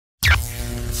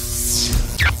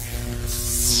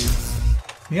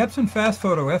The Epson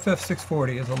FastFoto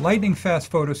FF-640 is a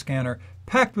lightning-fast photo scanner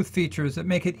packed with features that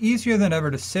make it easier than ever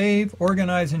to save,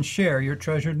 organize, and share your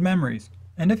treasured memories.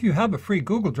 And if you have a free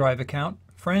Google Drive account,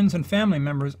 friends and family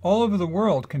members all over the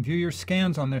world can view your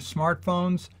scans on their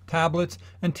smartphones, tablets,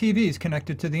 and TVs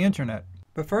connected to the internet.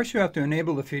 But first you have to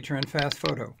enable the feature in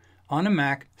FastFoto. On a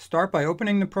Mac, start by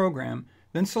opening the program,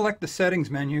 then select the Settings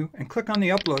menu and click on the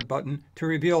Upload button to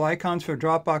reveal icons for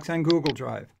Dropbox and Google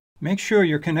Drive. Make sure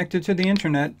you're connected to the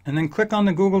internet and then click on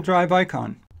the Google Drive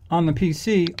icon. On the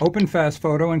PC, open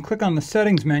FastFoto and click on the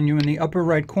Settings menu in the upper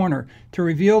right corner to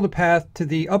reveal the path to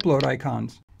the upload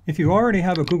icons. If you already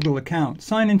have a Google account,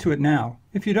 sign into it now.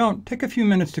 If you don't, take a few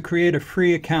minutes to create a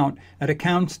free account at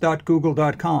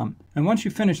accounts.google.com. And once you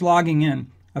finish logging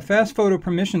in, a FastFoto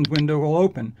permissions window will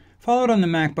open, followed on the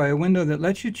Mac by a window that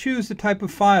lets you choose the type of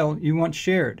file you want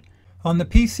shared. On the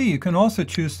PC, you can also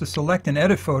choose to select and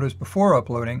edit photos before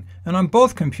uploading, and on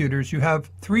both computers you have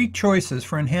 3 choices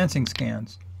for enhancing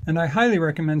scans. And I highly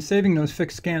recommend saving those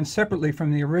fixed scans separately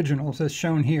from the originals as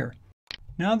shown here.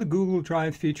 Now the Google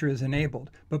Drive feature is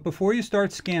enabled, but before you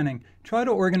start scanning, try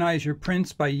to organize your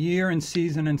prints by year and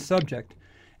season and subject,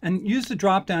 and use the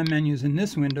drop-down menus in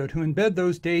this window to embed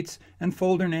those dates and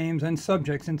folder names and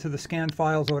subjects into the scanned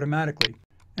files automatically.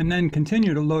 And then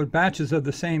continue to load batches of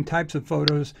the same types of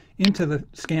photos into the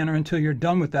scanner until you're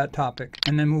done with that topic,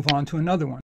 and then move on to another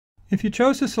one. If you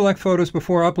chose to select photos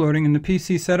before uploading in the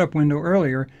PC setup window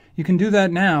earlier, you can do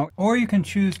that now, or you can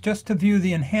choose just to view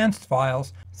the enhanced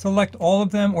files, select all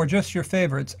of them or just your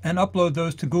favorites, and upload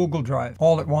those to Google Drive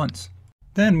all at once.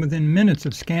 Then, within minutes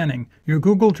of scanning, your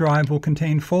Google Drive will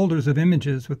contain folders of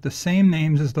images with the same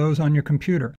names as those on your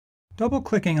computer.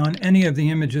 Double-clicking on any of the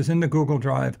images in the Google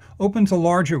Drive opens a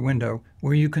larger window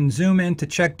where you can zoom in to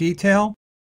check detail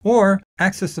or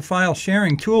access the file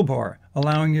sharing toolbar,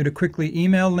 allowing you to quickly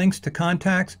email links to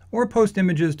contacts or post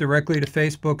images directly to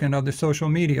Facebook and other social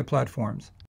media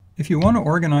platforms. If you want to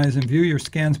organize and view your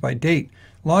scans by date,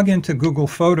 log into Google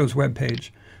Photos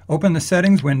webpage. Open the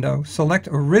Settings window, select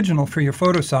Original for your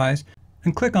photo size,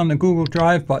 and click on the Google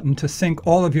Drive button to sync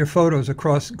all of your photos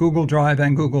across Google Drive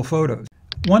and Google Photos.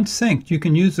 Once synced, you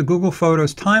can use the Google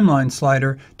Photos timeline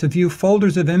slider to view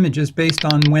folders of images based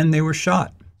on when they were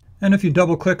shot. And if you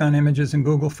double-click on images in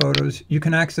Google Photos, you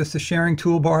can access the sharing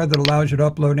toolbar that allows you to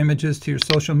upload images to your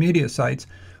social media sites,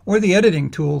 or the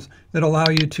editing tools that allow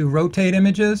you to rotate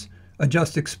images,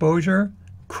 adjust exposure,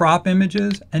 crop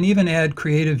images, and even add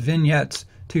creative vignettes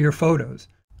to your photos.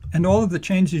 And all of the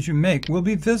changes you make will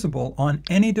be visible on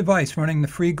any device running the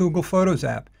free Google Photos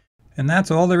app. And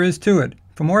that's all there is to it.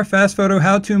 For more FastFoto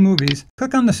how-to movies,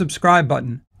 click on the subscribe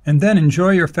button, and then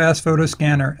enjoy your FastFoto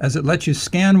scanner as it lets you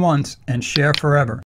scan once and share forever.